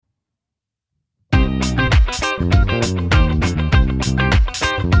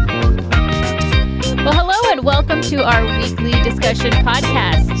welcome to our weekly discussion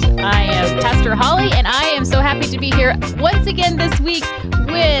podcast. I am Pastor Holly, and I am so happy to be here once again this week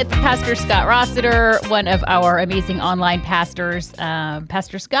with Pastor Scott Rossiter, one of our amazing online pastors.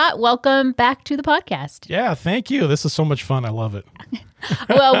 Pastor Scott, welcome back to the podcast. Yeah, thank you. This is so much fun. I love it.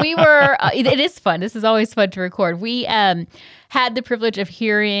 Well, it is fun. This is always fun to record. We had the privilege of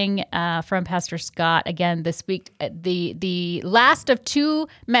hearing from Pastor Scott again this week, the last of two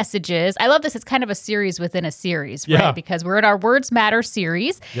messages. I love this. It's kind of a series within a series, right? Yeah. Because we're in our Words Matter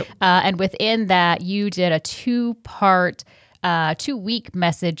series. Yep. And within that, you did a two-part 2-week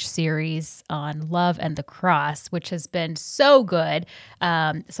message series on love and the cross, which has been so good.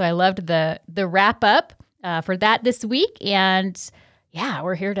 So I loved the wrap up for that this week. And yeah,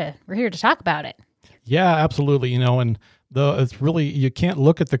 we're here to talk about it. Yeah, absolutely. And it's really, you can't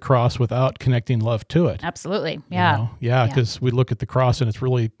look at the cross without connecting love to it. Absolutely. Yeah. Yeah, because we look at the cross and it's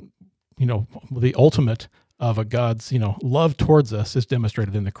really, the ultimate of a God's, love towards us is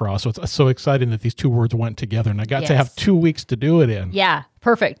demonstrated in the cross. So it's so exciting that these two words went together, and I got to have 2 weeks to do it in. Yeah,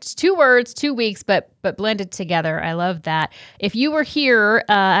 perfect. 2 words, 2 weeks, but blended together. I love that. If you were here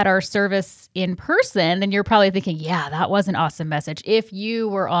at our service in person, then you're probably thinking, yeah, that was an awesome message. If you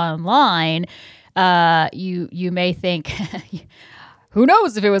were online, you may think, who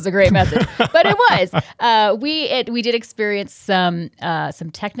knows if it was a great message, but it was. We did experience some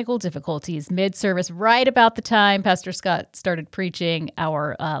technical difficulties mid-service, right about the time Pastor Scott started preaching.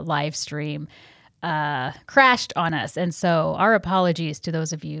 Our live stream crashed on us, and so our apologies to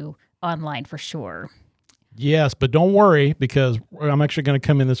those of you online for sure. Yes, but don't worry, because I'm actually going to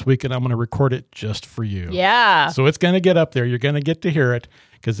come in this week and I'm going to record it just for you. Yeah. So it's going to get up there. You're going to get to hear it,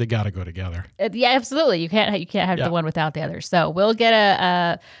 because they got to go together. Yeah, absolutely. You can't have the one without the other. So we'll get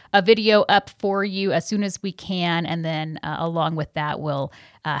a video up for you as soon as we can, and then along with that, we'll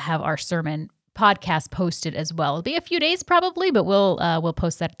have our sermon podcast posted as well. It'll be a few days probably, but we'll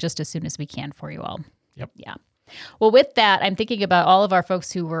post that just as soon as we can for you all. Yep. Yeah. Well, with that, I'm thinking about all of our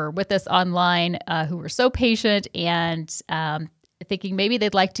folks who were with us online, who were so patient, and thinking maybe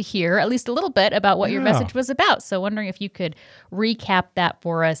they'd like to hear at least a little bit about what your message was about. So wondering if you could recap that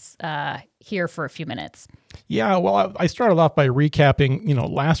for us here for a few minutes. Yeah, well, I started off by recapping,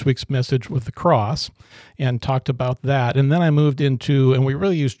 last week's message with the cross and talked about that. And then I moved into, and we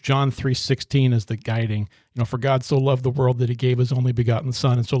really used John 3:16 as the guiding, for God so loved the world that he gave his only begotten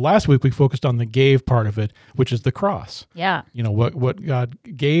son. And so last week we focused on the gave part of it, which is the cross. Yeah. What God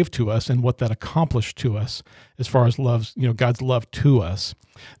gave to us and what that accomplished to us as far as God's love to us.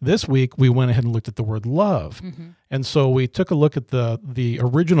 This week we went ahead and looked at the word love. Mm-hmm. And so we took a look at the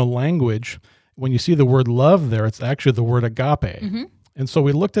original language. When you see the word love there, it's actually the word agape. Mm-hmm. And so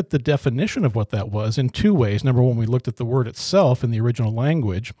we looked at the definition of what that was in 2 ways. Number one, we looked at the word itself in the original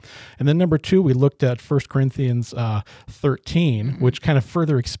language. And then number two, we looked at 1 Corinthians 13, mm-hmm. which kind of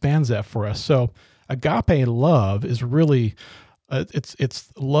further expands that for us. So agape love is really,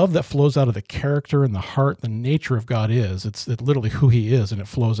 it's love that flows out of the character and the heart, the nature of God is. It's literally who he is, and it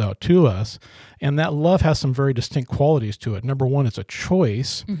flows out to us. And that love has some very distinct qualities to it. Number one, it's a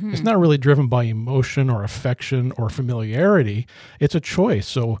choice. Mm-hmm. It's not really driven by emotion or affection or familiarity. It's a choice.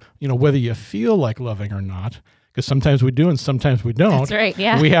 So, whether you feel like loving or not, because sometimes we do and sometimes we don't. That's right,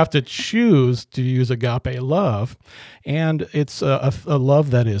 yeah. We have to choose to use agape love. And it's a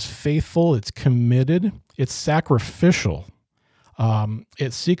love that is faithful, it's committed, it's sacrificial.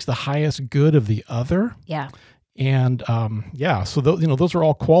 It seeks the highest good of the other. Yeah. And so those are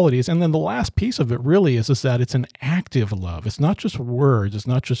all qualities. And then the last piece of it really is that it's an active love. It's not just words, it's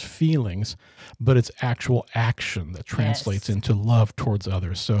not just feelings, but it's actual action that translates into love towards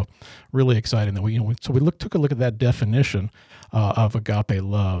others. So really exciting that we took a look at that definition of agape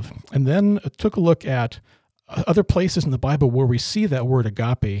love, and then took a look at other places in the Bible where we see that word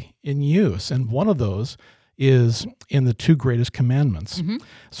agape in use. And one of those is in the 2 Greatest Commandments. Mm-hmm.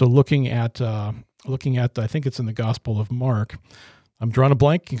 So looking at, I think it's in the Gospel of Mark. I'm drawing a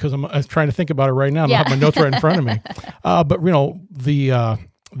blank because I'm trying to think about it right now. I don't have my notes right in front of me. But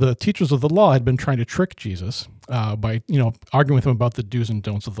the teachers of the law had been trying to trick Jesus by arguing with him about the do's and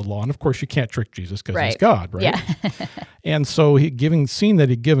don'ts of the law. And of course, you can't trick Jesus because he's God, right? Yeah. And so seeing that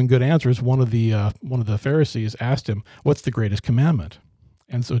he'd given good answers, one of the Pharisees asked him, "What's the greatest commandment?"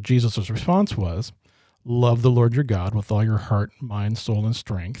 And so Jesus' response was, "Love the Lord your God with all your heart, mind, soul, and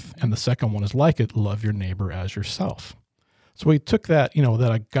strength. And the second one is like it, love your neighbor as yourself." So we took that,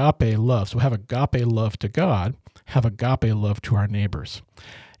 that agape love. So have agape love to God, have agape love to our neighbors.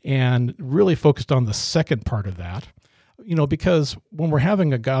 And really focused on the second part of that, because when we're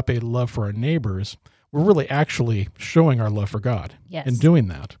having agape love for our neighbors, we're really actually showing our love for God in doing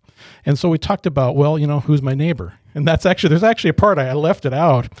that. And so we talked about, who's my neighbor? And there's actually a part I left it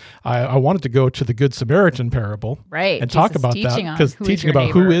out. I wanted to go to the Good Samaritan parable, right? And talk about that, because teaching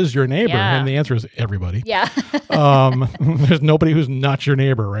about who is your neighbor, and the answer is everybody. Yeah. There's nobody who's not your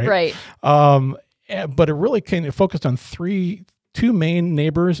neighbor, right? Right. But it really focused on two main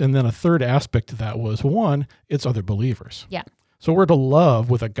neighbors, and then a third aspect to that was, one, it's other believers. Yeah. So we're to love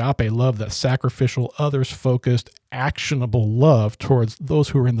with agape love, that sacrificial, others-focused, actionable love towards those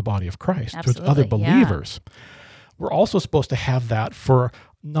who are in the body of Christ, towards other believers. Yeah. We're also supposed to have that for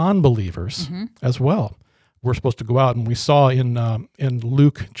non-believers as well. We're supposed to go out, and we saw in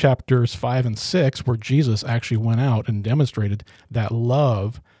Luke chapters 5 and 6 where Jesus actually went out and demonstrated that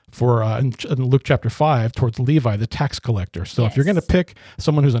love for in Luke chapter 5 towards Levi, the tax collector. So if you're going to pick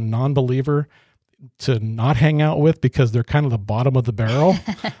someone who's a non-believer to not hang out with because they're kind of the bottom of the barrel,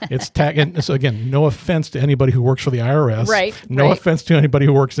 and so again, no offense to anybody who works for the IRS, right? No offense to anybody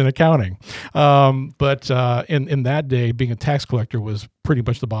who works in accounting, but in that day, being a tax collector was pretty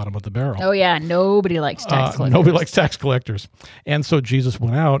much the bottom of the barrel. Oh yeah, nobody likes tax collectors. Nobody likes tax collectors, and so Jesus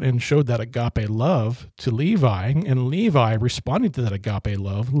went out and showed that agape love to Levi, and Levi, responding to that agape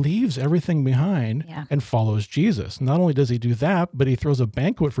love, leaves everything behind and follows Jesus. Not only does he do that, but he throws a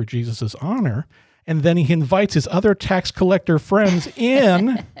banquet for Jesus' honor. And then he invites his other tax collector friends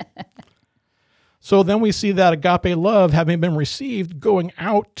in. So then we see that agape love, having been received, going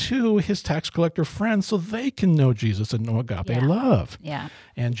out to his tax collector friends so they can know Jesus and know agape love. Yeah.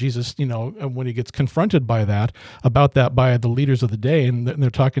 And Jesus, when he gets confronted by that, by the leaders of the day, and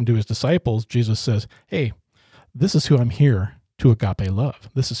they're talking to his disciples, Jesus says, hey, this is who I'm here to agape love.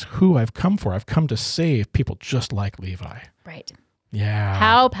 This is who I've come for. I've come to save people just like Levi. Right. Yeah.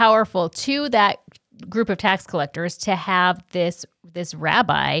 How powerful to that group of tax collectors to have this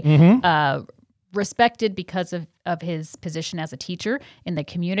rabbi respected because of his position as a teacher in the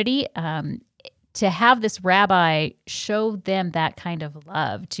community. To have this rabbi show them that kind of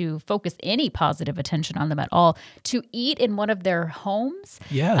love, to focus any positive attention on them at all, to eat in one of their homes.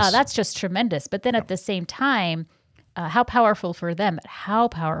 Yes. That's just tremendous. But then at the same time, how powerful for them, but how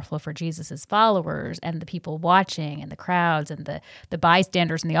powerful for Jesus's followers and the people watching and the crowds and the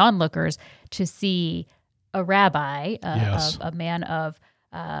bystanders and the onlookers to see a rabbi, a man of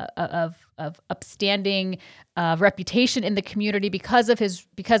upstanding reputation in the community because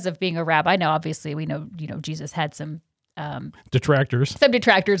of being a rabbi. Now, obviously, we know Jesus had some detractors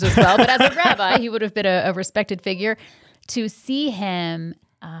as well, but as a rabbi, he would have been a respected figure. To see him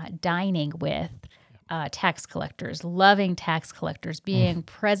dining with tax collectors, loving tax collectors, being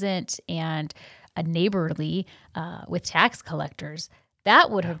present and neighborly with tax collectors,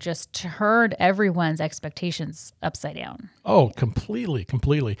 that would have just turned everyone's expectations upside down. Oh, completely.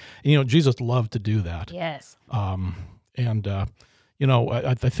 Jesus loved to do that. Yes. I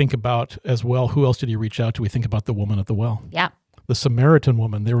think about as well, who else did he reach out to? We think about the woman at the well. Yeah. The Samaritan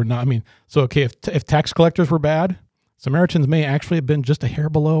woman. They were not, if tax collectors were bad, Samaritans may actually have been just a hair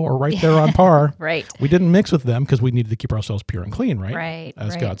below or right there on par. Right. We didn't mix with them because we needed to keep ourselves pure and clean, right? Right.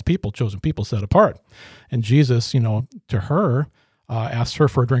 As God's people, chosen people, set apart. And Jesus, to her, asked her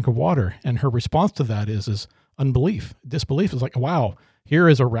for a drink of water. And her response to that is unbelief. Disbelief is like, wow, here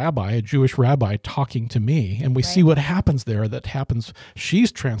is a rabbi, a Jewish rabbi talking to me. And we see what happens there. That happens.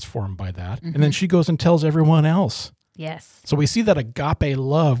 She's transformed by that. And then she goes and tells everyone else. Yes. So we see that agape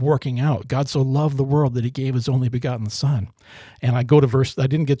love working out. God so loved the world that he gave his only begotten son. And I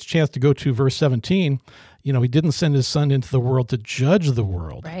didn't get a chance to go to verse 17. He didn't send his son into the world to judge the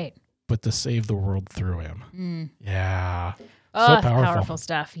world, right, but to save the world through him. Yeah. Oh, so powerful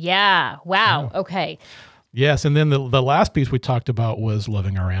stuff. Yeah. Wow. Yeah. Okay. Yes. And then the last piece we talked about was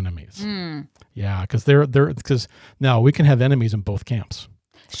loving our enemies. Yeah. Because now we can have enemies in both camps.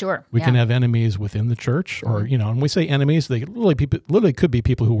 Sure. We can have enemies within the church, or, and we say enemies, they literally could be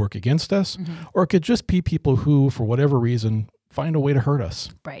people who work against us, or it could just be people who, for whatever reason, find a way to hurt us.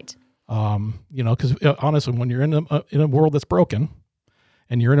 Right. Because honestly, when you're in a world that's broken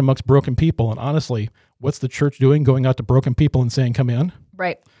and you're in amongst broken people, and honestly, what's the church doing? Going out to broken people and saying, come in?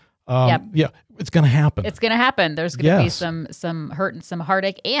 Right. Yeah, it's going to happen. It's going to happen. There's going to be some hurt and some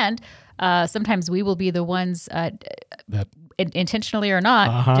heartache, and sometimes we will be the ones that intentionally or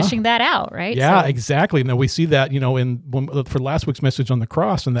not dishing that out, right? Yeah, exactly. Now we see that, for last week's message on the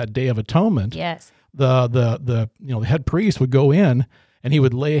cross and that Day of Atonement. Yes. The head priest would go in and he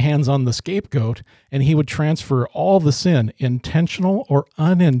would lay hands on the scapegoat and he would transfer all the sin, intentional or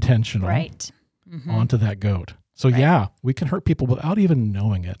unintentional, right, onto that goat. So we can hurt people without even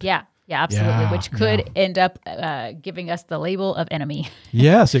knowing it. Yeah. Yeah, absolutely. Yeah, Which could yeah. end up giving us the label of enemy.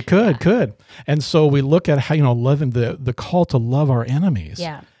 Yes, it could. And so we look at how, loving the call to love our enemies.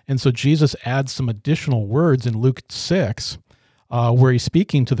 Yeah. And so Jesus adds some additional words in Luke 6, where he's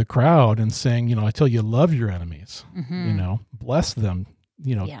speaking to the crowd and saying, I tell you, love your enemies, bless them,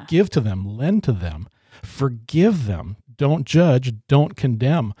 Yeah. give to them, lend to them, forgive them, don't judge, don't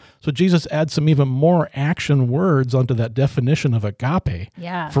condemn. So Jesus adds some even more action words onto that definition of agape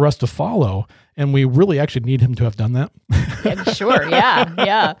for us to follow. And we really actually need him to have done that. Yeah, sure.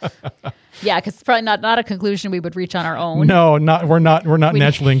 Yeah. Yeah, because it's probably not a conclusion we would reach on our own. No, we're not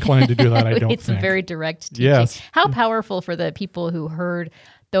naturally inclined to do that, I don't need some think. very direct teaching. Yes. How powerful for the people who heard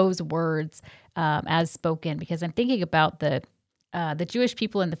those words as spoken, because I'm thinking about the Jewish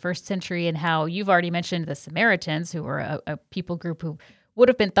people in the first century and how you've already mentioned the Samaritans, who were a people group who would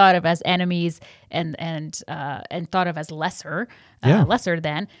have been thought of as enemies and thought of as lesser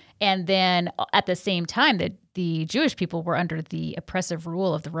than. And then at the same time, that the Jewish people were under the oppressive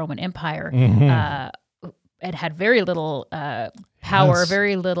rule of the Roman Empire. It had very little power,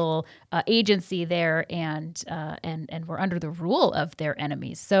 very little agency there, and were under the rule of their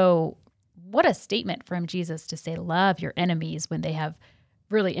enemies. So what a statement from Jesus to say, love your enemies, when they have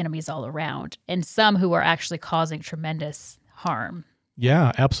really enemies all around, and some who are actually causing tremendous harm.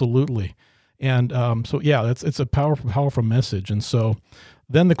 Yeah, absolutely. And it's a powerful message. And so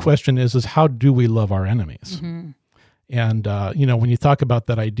then the question is how do we love our enemies? Mm-hmm. And, when you talk about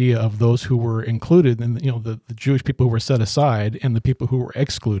that idea of those who were included and, the Jewish people who were set aside and the people who were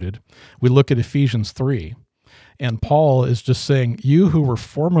excluded, we look at Ephesians 3. And Paul is just saying, you who were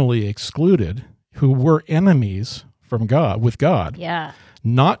formerly excluded, who were enemies from God, with God,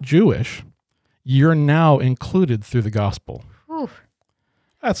 not Jewish, you're now included through the gospel. Whew.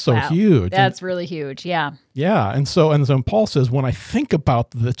 That's so huge. That's really huge. Yeah. Yeah. And so Paul says, when I think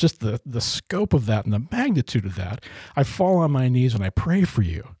about the scope of that and the magnitude of that, I fall on my knees and I pray for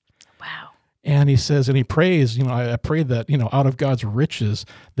you. Wow. And he says, and he prays, I pray that, out of God's riches,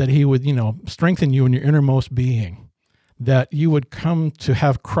 that he would, strengthen you in your innermost being, that you would come to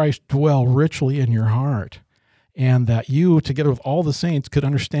have Christ dwell richly in your heart, and that you, together with all the saints, could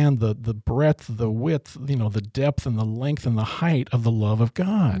understand the breadth, the width, the depth and the length and the height of the love of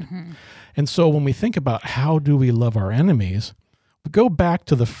God. Mm-hmm. And so when we think about how do we love our enemies, we go back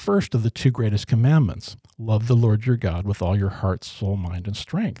to the first of the two greatest commandments, love the Lord your God with all your heart, soul, mind, and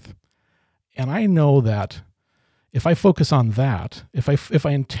strength. And I know that if I focus on that, if I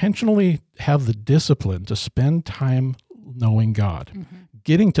intentionally have the discipline to spend time knowing God,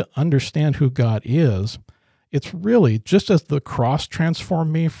 getting to understand who God is, it's really just as the cross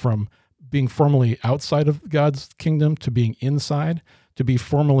transformed me from being formerly outside of God's kingdom to being inside, to be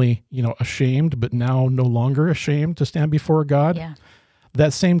formerly, ashamed, but now no longer ashamed to stand before God. Yeah.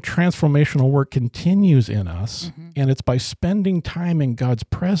 That same transformational work continues in us, and it's by spending time in God's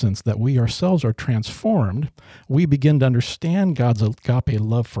presence that we ourselves are transformed. We begin to understand God's agape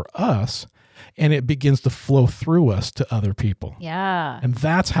love for us, and it begins to flow through us to other people. Yeah. And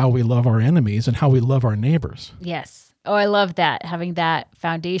that's how we love our enemies and how we love our neighbors. Yes. Oh, I love that, having that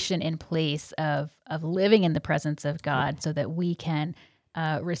foundation in place of living in the presence of God so that we can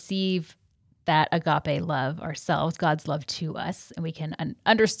receive that agape love ourselves, God's love to us, and we can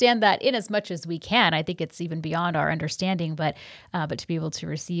understand that in as much as we can. I think it's even beyond our understanding, but to be able to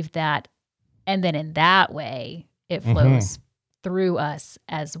receive that, and then in that way, it flows through us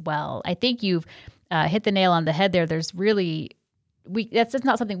as well. I think you've hit the nail on the head there. There's really that's just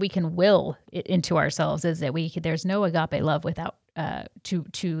not something we can will into ourselves, is that there's no agape love without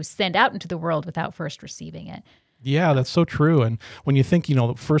to send out into the world without first receiving it. Yeah, that's so true. And when you think,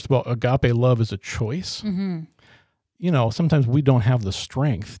 first of all, agape love is a choice, sometimes we don't have the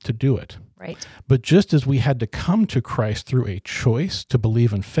strength to do it. Right. But just as we had to come to Christ through a choice to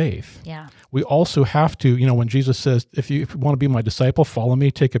believe in faith, we also have to, when Jesus says, if you want to be my disciple, follow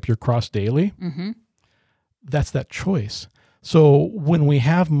me, take up your cross daily, that's that choice. So when we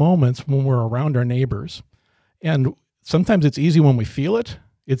have moments when we're around our neighbors, and sometimes it's easy when we feel it.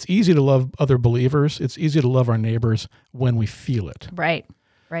 It's easy to love other believers. It's easy to love our neighbors when we feel it. Right.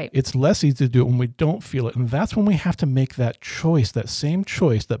 It's less easy to do it when we don't feel it. And that's when we have to make that choice, that same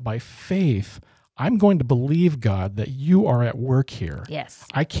choice, that by faith, I'm going to believe, God, that you are at work here. Yes.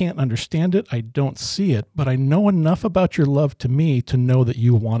 I can't understand it. I don't see it, but I know enough about your love to me to know that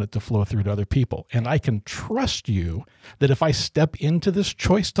you want it to flow through to other people. And I can trust you that if I step into this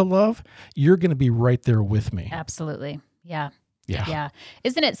choice to love, you're going to be right there with me. Absolutely. Yeah. Yeah.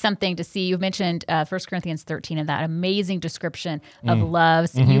 Isn't it something to see? You've mentioned 1 Corinthians 13 and that amazing description of love.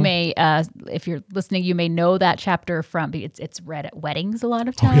 So you may, if you're listening, you may know that chapter from, it's read at weddings a lot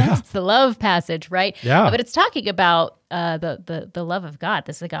of times. Yeah. It's the love passage, right? Yeah. But it's talking about the love of God,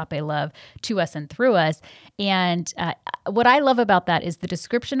 this agape love to us and through us. And what I love about that is the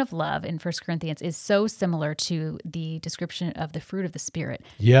description of love in 1 Corinthians is so similar to the description of the fruit of the Spirit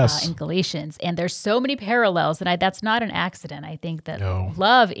in Galatians. And there's so many parallels, and that's not an accident. I think that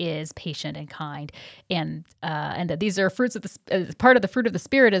love is patient and kind, and that these are fruits of the part of the fruit of the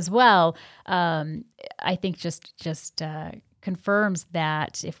Spirit as well. I think just confirms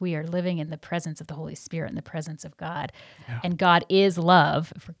that if we are living in the presence of the Holy Spirit, in the presence of God, and God is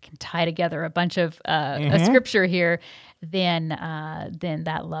love, if we can tie together a bunch of scripture here, then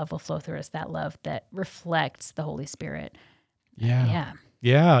that love will flow through us, that love that reflects the Holy Spirit. Yeah,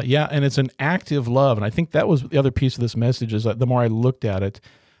 and it's an active love. And I think that was the other piece of this message is that the more I looked at it,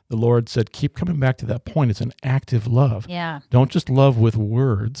 the Lord said, keep coming back to that point. It's an active love. Yeah. Don't just love with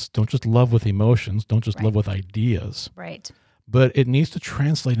words. Don't just love with emotions. Don't just love with ideas. Right. But it needs to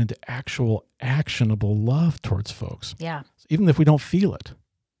translate into actual actionable love towards folks. Yeah. Even if we don't feel it.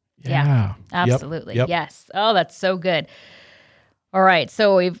 Yeah. Absolutely. Yep. Yes. Oh, that's so good. All right.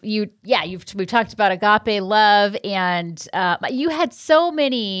 So we've talked about agape love, and you had so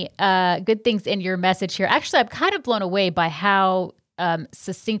many good things in your message here. Actually, I'm kind of blown away by how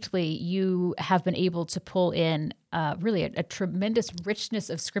succinctly you have been able to pull in really a tremendous richness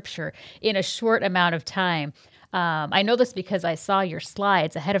of scripture in a short amount of time. I know this because I saw your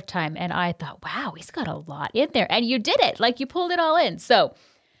slides ahead of time, and I thought, wow, he's got a lot in there. And you did it. Like, you pulled it all in. So,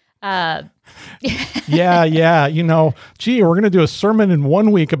 yeah. We're going to do a sermon in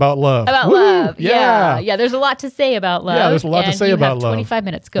 1 week about love. Love. Yeah. There's a lot to say about love. Yeah, there's a lot to say about love. 25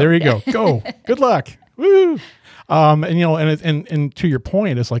 minutes. Go. There you go. Go. Good luck. Woo. And to your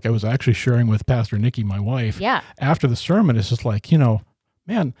point, it's like I was actually sharing with Pastor Nikki, my wife. Yeah. After the sermon, it's just like,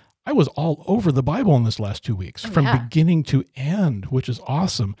 man, I was all over the Bible in this last 2 weeks, from beginning to end, which is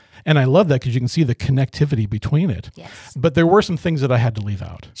awesome. And I love that because you can see the connectivity between it. Yes. But there were some things that I had to leave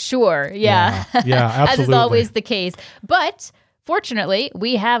out. Sure. Yeah. Yeah, absolutely. As is always the case. But fortunately,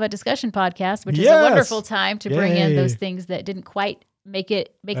 we have a discussion podcast, which is a wonderful time to bring in those things that didn't quite make the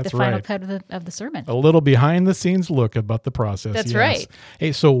final cut of the sermon. A little behind the scenes look about the process. That's right.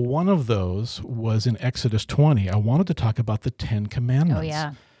 Hey, so one of those was in Exodus 20. I wanted to talk about the 10 Commandments. Oh,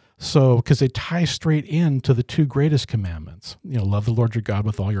 yeah. So, because they tie straight into the 2 greatest commandments, love the Lord your God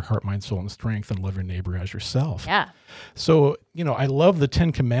with all your heart, mind, soul, and strength, and love your neighbor as yourself. Yeah. So, I love the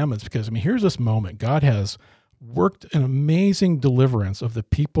 10 commandments because, here's this moment. God has worked an amazing deliverance of the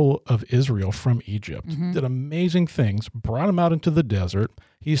people of Israel from Egypt, did amazing things, brought them out into the desert.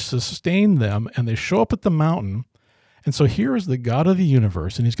 He sustained them, and they show up at the mountain. And so here is the God of the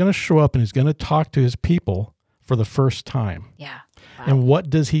universe, and he's going to show up and he's going to talk to his people for the first time. Yeah. Wow. And what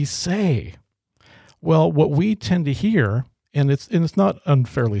does he say? Well, what we tend to hear, and it's not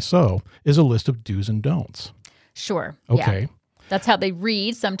unfairly so, is a list of do's and don'ts. Sure. Okay. Yeah. That's how they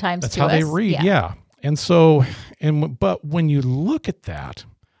read sometimes. That's how they read. Yeah. And so, but when you look at that,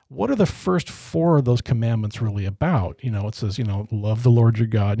 what are the first 4 of those commandments really about? It says, love the Lord your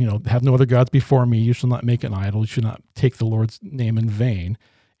God, have no other gods before me. You shall not make an idol. You should not take the Lord's name in vain.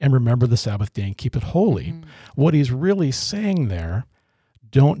 And remember the Sabbath day and keep it holy. What he's really saying there,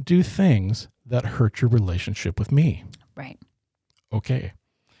 don't do things that hurt your relationship with me. Right. Okay.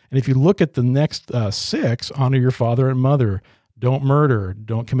 And if you look at the next 6, honor your father and mother, don't murder,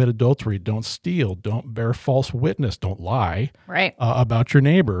 don't commit adultery, don't steal, don't bear false witness, don't lie about your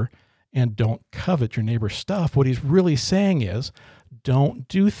neighbor, and don't covet your neighbor's stuff. What he's really saying is, don't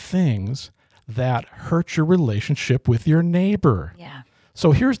do things that hurt your relationship with your neighbor. Yeah.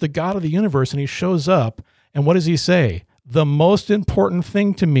 So here's the God of the universe, and he shows up, and what does he say? The most important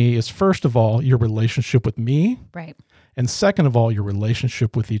thing to me is, first of all, your relationship with me. Right. And second of all, your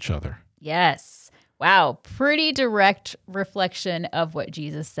relationship with each other. Yes. Wow. Pretty direct reflection of what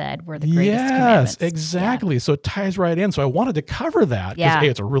Jesus said were the greatest commandments. Yes, exactly. Yeah. So it ties right in. So I wanted to cover that because, yeah. Hey,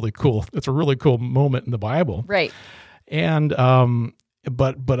 it's a really cool moment in the Bible. Right. And,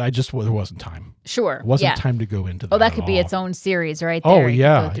 but there wasn't time. Sure. It wasn't time to go into that. Oh, that could be its own series right there. Oh,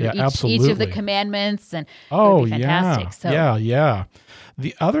 yeah. Yeah, absolutely. Each of the commandments, and it would be fantastic. So. Yeah.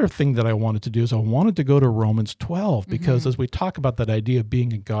 The other thing that I wanted to do is I wanted to go to Romans 12 because as we talk about that idea of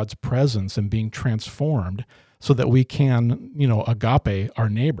being in God's presence and being transformed so that we can, agape our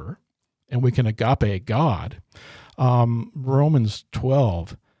neighbor and we can agape God, Romans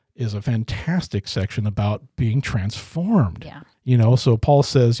 12 is a fantastic section about being transformed. Yeah. So Paul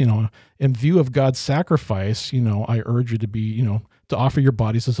says, in view of God's sacrifice, I urge you to be, to offer your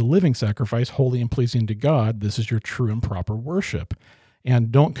bodies as a living sacrifice, holy and pleasing to God. This is your true and proper worship.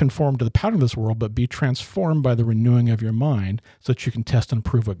 And don't conform to the pattern of this world, but be transformed by the renewing of your mind so that you can test and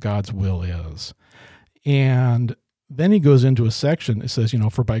prove what God's will is. And then he goes into a section. It says,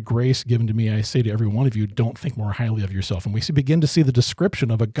 for by grace given to me, I say to every one of you, don't think more highly of yourself. And we begin to see the description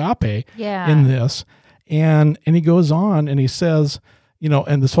of agape in this. And he goes on and he says,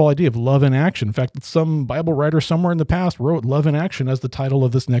 and this whole idea of love in action. In fact, some Bible writer somewhere in the past wrote love in action as the title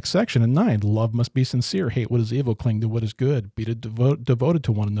of this next section in 9. Love must be sincere, hate what is evil, cling to what is good, be devoted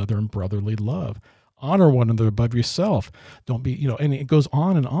to one another in brotherly love. Honor one another above yourself. Don't be, and it goes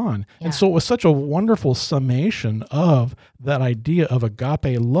on and on. Yeah. And so it was such a wonderful summation of that idea of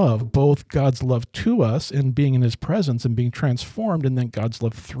agape love, both God's love to us and being in his presence and being transformed, and then God's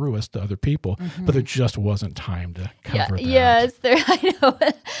love through us to other people. Mm-hmm. But there just wasn't time to cover that. Yes, I know.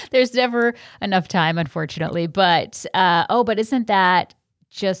 There's never enough time, unfortunately. But, but isn't that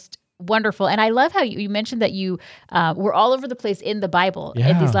just wonderful? And I love how you mentioned that you were all over the place in the Bible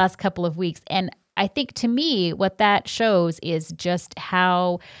in these last couple of weeks. And I think to me, what that shows is just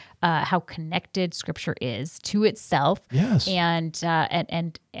how connected Scripture is to itself, and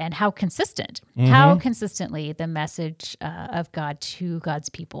how consistent, how consistently the message of God to God's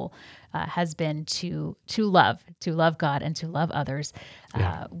people has been to love God and to love others,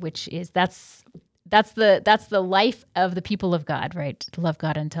 which is that's the life of the people of God, right? To love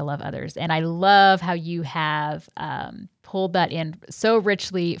God and to love others. And I love how you have pulled that in so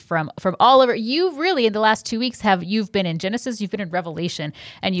richly from all over. You really, in the last 2 weeks, you've been in Genesis, you've been in Revelation,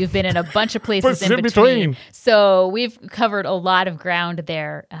 and you've been in a bunch of places in between. So we've covered a lot of ground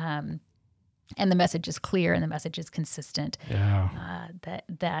there. And the message is clear and the message is consistent. That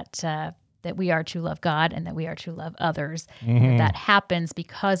we are to love God and that we are to love others. Mm-hmm. That happens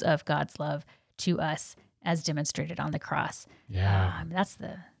because of God's love to us as demonstrated on the cross. That's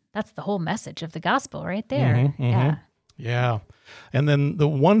the whole message of the gospel right there. Mm-hmm. Yeah. And then the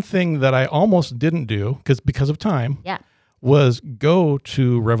one thing that I almost didn't do because of time was go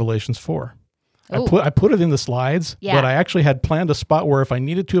to Revelations 4. I put it in the slides, but I actually had planned a spot where if I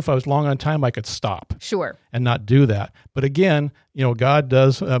needed to, if I was long on time, I could stop. Sure. And not do that. But again, God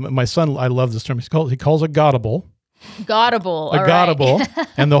does, my son, I love this term, he calls it Godable. Godable. Right.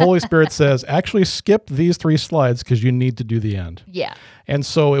 And the Holy Spirit says, actually skip these 3 slides because you need to do the end. Yeah. And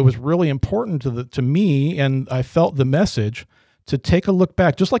so it was really important to me, and I felt the message to take a look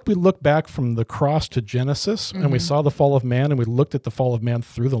back, just like we look back from the cross to Genesis, and we saw the fall of man, and we looked at the fall of man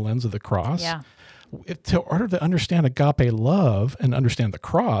through the lens of the cross. Yeah. In order to understand agape love and understand the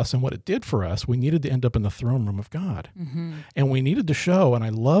cross and what it did for us, we needed to end up in the throne room of God. Mm-hmm. And we needed to show, and I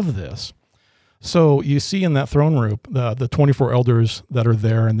love this, so you see in that throne room, the 24 elders that are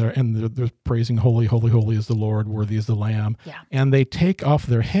there, and they're praising, holy, holy, holy is the Lord, worthy is the Lamb. Yeah. And they take off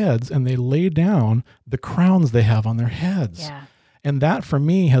their heads and they lay down the crowns they have on their heads. Yeah. And that for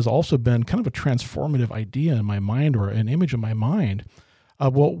me has also been kind of a transformative idea in my mind, or an image in my mind.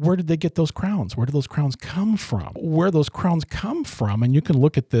 Where did they get those crowns? Where did those crowns come from? Where those crowns come from, and you can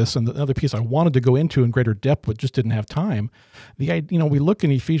look at this, and the other piece I wanted to go into in greater depth, but just didn't have time. We look in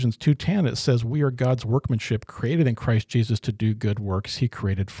Ephesians 2:10, it says, we are God's workmanship, created in Christ Jesus to do good works he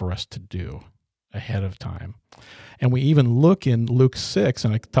created for us to do ahead of time. And we even look in Luke 6,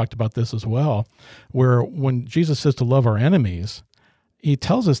 and I talked about this as well, where when Jesus says to love our enemies, he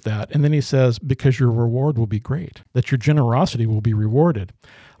tells us that, and then he says, because your reward will be great, that your generosity will be rewarded.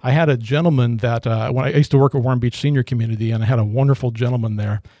 I had a gentleman that, when I used to work at Warren Beach Senior Community, and I had a wonderful gentleman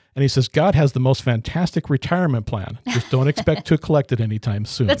there, and he says, God has the most fantastic retirement plan. Just don't expect to collect it anytime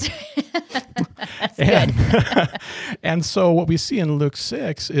soon. That's good. And so what we see in Luke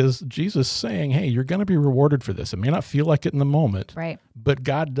 6 is Jesus saying, hey, you're going to be rewarded for this. It may not feel like it in the moment, right? But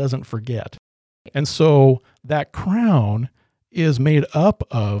God doesn't forget. And so that crown is made up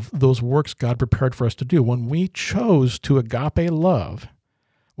of those works God prepared for us to do. When we chose to agape love,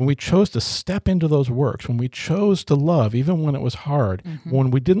 when we chose to step into those works, when we chose to love, even when it was hard,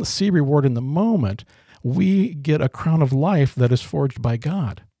 when we didn't see reward in the moment, we get a crown of life that is forged by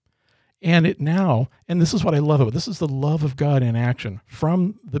God. And this is what I love about it, this is the love of God in action.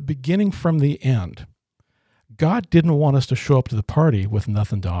 From the beginning, from the end, God didn't want us to show up to the party with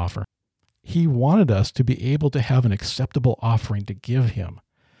nothing to offer. He wanted us to be able to have an acceptable offering to give him.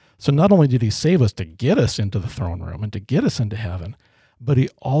 So not only did he save us to get us into the throne room and to get us into heaven, but he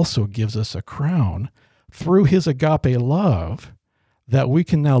also gives us a crown through his agape love that we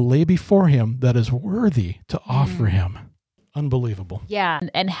can now lay before him that is worthy to offer him. Unbelievable. Yeah.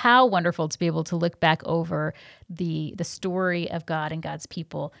 And how wonderful to be able to look back over the story of God and God's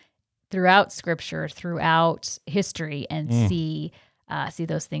people throughout Scripture, throughout history, and see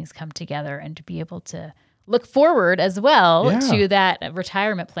those things come together, and to be able to look forward as well to that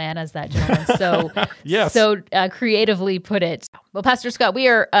retirement plan, as that gentleman so creatively put it. Well, Pastor Scott, we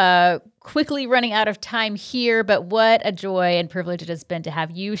are quickly running out of time here, but what a joy and privilege it has been to have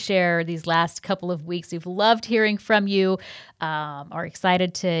you share these last couple of weeks. We've loved hearing from you, are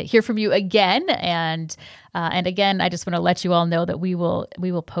excited to hear from you again. And again, I just want to let you all know that we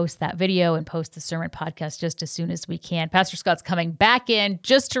will post that video and post the sermon podcast just as soon as we can. Pastor Scott's coming back in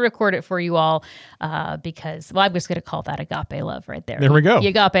just to record it for you all because, well, I'm just going to call that agape love right there. There we go. The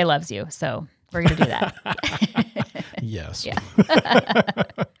agape loves you. So we're going to do that. Yes. Yeah.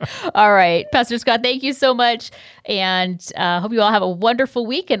 All right. Pastor Scott, thank you so much. And hope you all have a wonderful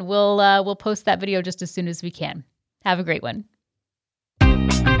week, and we'll post that video just as soon as we can. Have a great one.